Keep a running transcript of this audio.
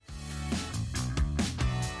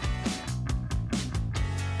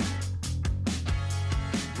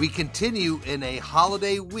We continue in a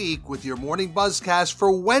holiday week with your morning Buzzcast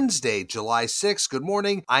for Wednesday, July 6th. Good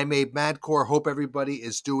morning. I'm Abe Madcore. Hope everybody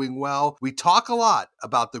is doing well. We talk a lot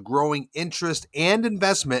about the growing interest and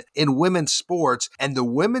investment in women's sports, and the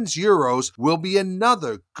Women's Euros will be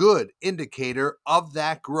another good indicator of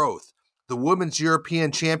that growth. The Women's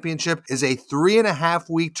European Championship is a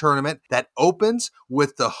 3.5-week tournament that opens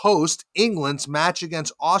with the host England's match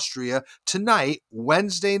against Austria tonight,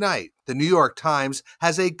 Wednesday night. The New York Times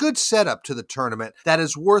has a good setup to the tournament that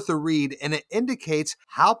is worth a read, and it indicates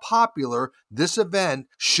how popular this event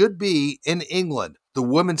should be in England. The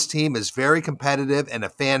women's team is very competitive and a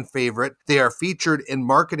fan favorite. They are featured in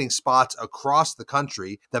marketing spots across the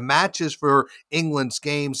country. The matches for England's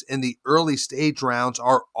games in the early stage rounds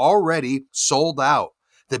are already sold out.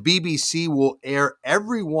 The BBC will air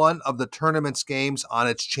every one of the tournament's games on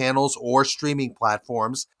its channels or streaming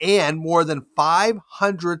platforms, and more than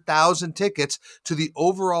 500,000 tickets to the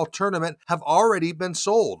overall tournament have already been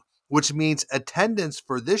sold, which means attendance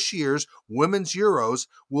for this year's Women's Euros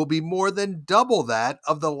will be more than double that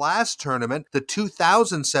of the last tournament, the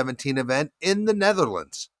 2017 event in the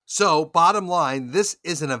Netherlands. So, bottom line, this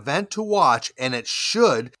is an event to watch, and it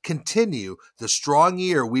should continue the strong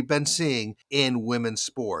year we've been seeing in women's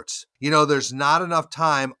sports. You know, there's not enough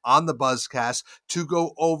time on the Buzzcast to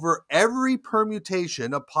go over every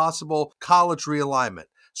permutation of possible college realignment.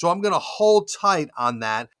 So I'm going to hold tight on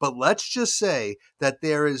that, but let's just say that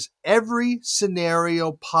there is every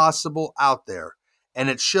scenario possible out there, and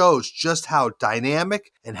it shows just how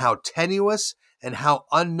dynamic and how tenuous and how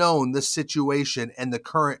unknown this situation and the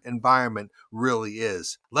current environment really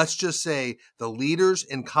is. Let's just say the leaders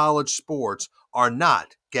in college sports are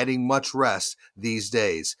not getting much rest these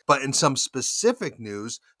days. But in some specific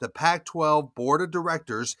news, the Pac-12 Board of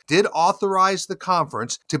Directors did authorize the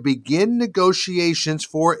conference to begin negotiations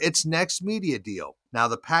for its next media deal. Now,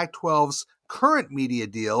 the Pac-12's current media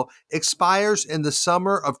deal expires in the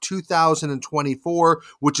summer of 2024,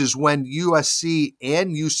 which is when USC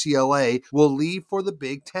and UCLA will leave for the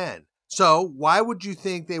Big Ten. So why would you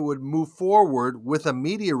think they would move forward with a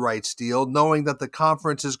media rights deal knowing that the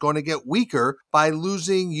conference is going to get weaker by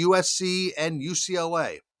losing USC and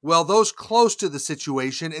UCLA? Well, those close to the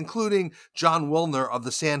situation, including John Wilner of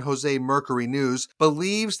the San Jose Mercury News,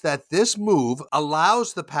 believes that this move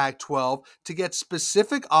allows the Pac-12 to get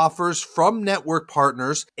specific offers from network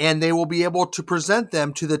partners, and they will be able to present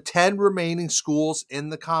them to the 10 remaining schools in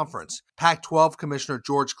the conference. Pac-12 Commissioner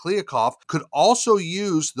George Kliavkoff could also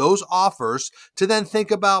use those offers to then think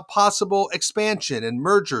about possible expansion and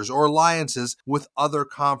mergers or alliances with other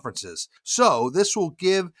conferences. So this will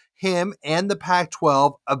give him and the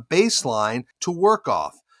Pac-12 a baseline to work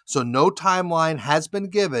off. So no timeline has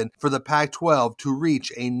been given for the Pac-12 to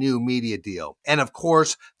reach a new media deal. And of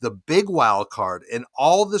course, the big wild card in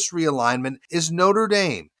all this realignment is Notre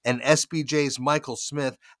Dame. And SBJ's Michael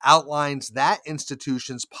Smith outlines that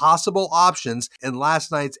institution's possible options in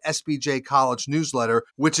last night's SBJ College newsletter,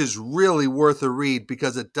 which is really worth a read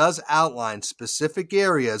because it does outline specific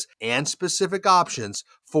areas and specific options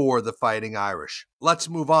for the Fighting Irish. Let's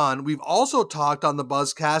move on. We've also talked on the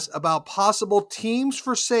Buzzcast about possible teams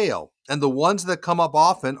for sale, and the ones that come up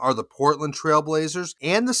often are the Portland Trail Blazers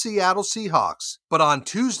and the Seattle Seahawks. But on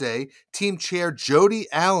Tuesday, team chair Jody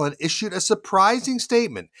Allen issued a surprising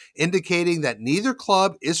statement indicating that neither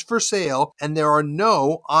club is for sale and there are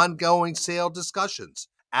no ongoing sale discussions.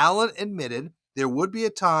 Allen admitted there would be a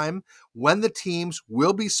time when the teams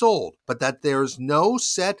will be sold, but that there is no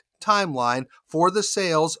set timeline for the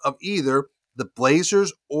sales of either the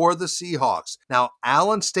Blazers or the Seahawks. Now,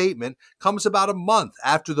 Allen's statement comes about a month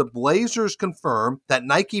after the Blazers confirmed that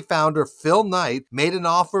Nike founder Phil Knight made an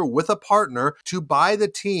offer with a partner to buy the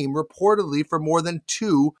team reportedly for more than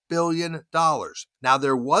 $2 billion. Now,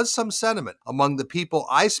 there was some sentiment among the people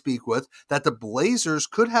I speak with that the Blazers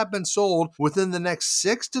could have been sold within the next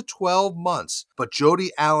 6 to 12 months, but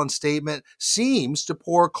Jody Allen's statement seems to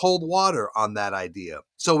pour cold water on that idea.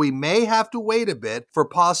 So we may have to wait a bit for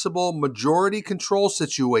possible majority control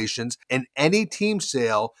situations in any team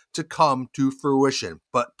sale to come to fruition.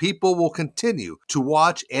 But people will continue to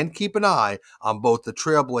watch and keep an eye on both the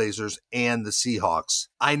Trailblazers and the Seahawks.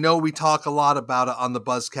 I know we talk a lot about it on the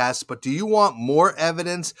Buzzcast, but do you want more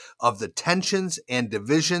evidence of the tensions and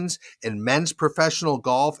divisions in men's professional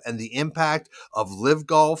golf and the impact of LIV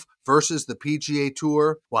Golf versus the PGA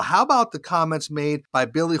Tour? Well, how about the comments made by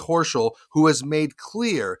Billy Horschel, who has made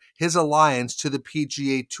clear his alliance to the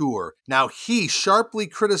PGA Tour? Now, he sharply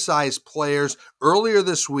criticized players earlier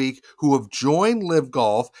this week who have joined Live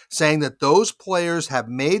Golf, saying that those players have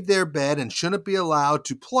made their bed and shouldn't be allowed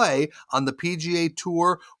to play on the PGA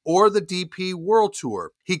Tour or the DP World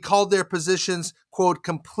Tour. He called their positions, quote,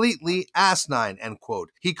 completely asinine, end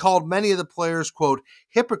quote. He called many of the players, quote,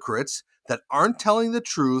 hypocrites that aren't telling the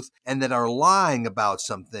truth and that are lying about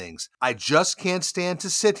some things. I just can't stand to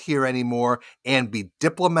sit here anymore and be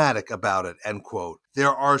diplomatic about it, end quote.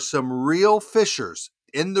 There are some real fissures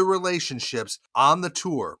in the relationships on the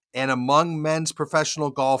tour and among men's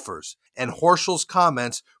professional golfers, and Horschel's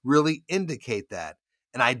comments really indicate that.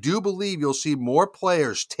 And I do believe you'll see more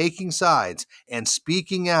players taking sides and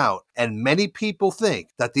speaking out, and many people think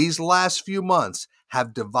that these last few months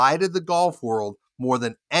have divided the golf world more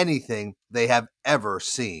than anything they have ever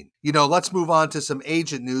seen. Let's move on to some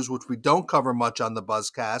agent news, which we don't cover much on the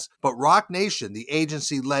Buzzcast, but Roc Nation, the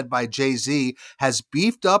agency led by Jay-Z, has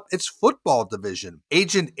beefed up its football division.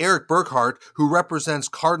 Agent Eric Burkhart, who represents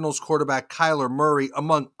Cardinals quarterback Kyler Murray,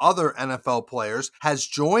 among other NFL players, has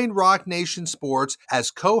joined Roc Nation Sports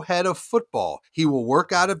as co-head of football. He will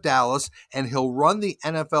work out of Dallas, and he'll run the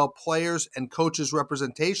NFL players and coaches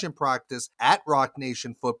representation practice at Roc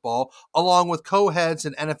Nation Football, along with co-heads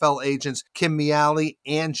and NFL agents Kim Miali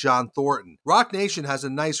and John Thornton. Roc Nation has a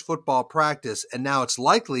nice football practice, and now it's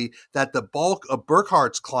likely that the bulk of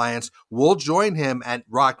Burkhart's clients will join him at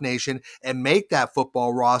Roc Nation and make that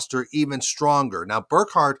football roster even stronger. Now,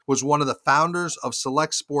 Burkhart was one of the founders of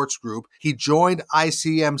Select Sports Group. He joined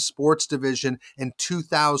ICM Sports Division in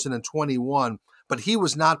 2021. But he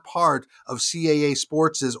was not part of CAA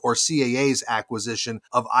Sports' or CAA's acquisition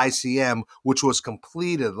of ICM, which was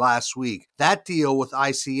completed last week. That deal with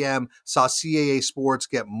ICM saw CAA Sports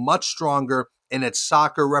get much stronger in its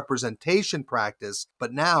soccer representation practice,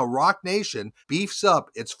 but now Roc Nation beefs up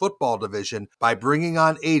its football division by bringing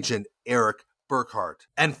on agent Eric Burkhart.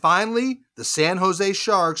 And finally, the San Jose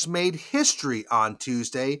Sharks made history on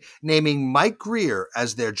Tuesday, naming Mike Grier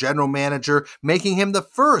as their general manager, making him the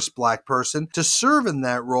first black person to serve in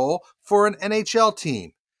that role for an NHL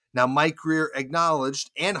team. Now, Mike Grier acknowledged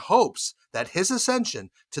and hopes that his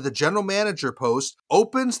ascension to the general manager post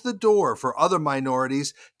opens the door for other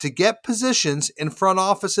minorities to get positions in front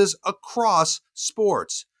offices across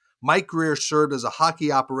sports. Mike Grier served as a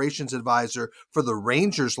hockey operations advisor for the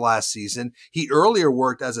Rangers last season. He earlier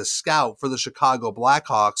worked as a scout for the Chicago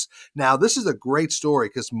Blackhawks. Now, this is a great story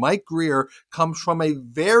because Mike Grier comes from a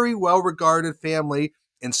very well-regarded family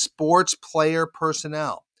in sports player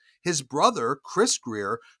personnel. His brother, Chris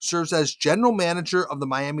Grier, serves as general manager of the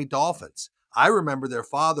Miami Dolphins. I remember their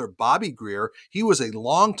father, Bobby Grier. He was a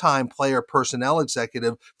longtime player personnel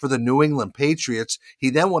executive for the New England Patriots. He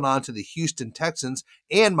then went on to the Houston Texans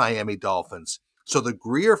and Miami Dolphins. So the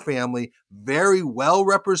Grier family, very well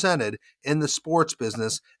represented in the sports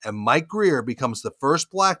business, and Mike Grier becomes the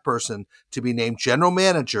first black person to be named general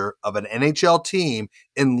manager of an NHL team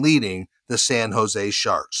in leading the San Jose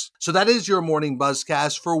Sharks. So that is your morning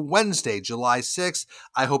Buzzcast for Wednesday, July 6th.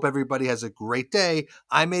 I hope everybody has a great day.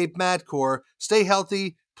 I'm Abe Madcore. Stay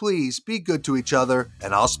healthy. Please be good to each other,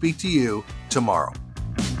 and I'll speak to you tomorrow.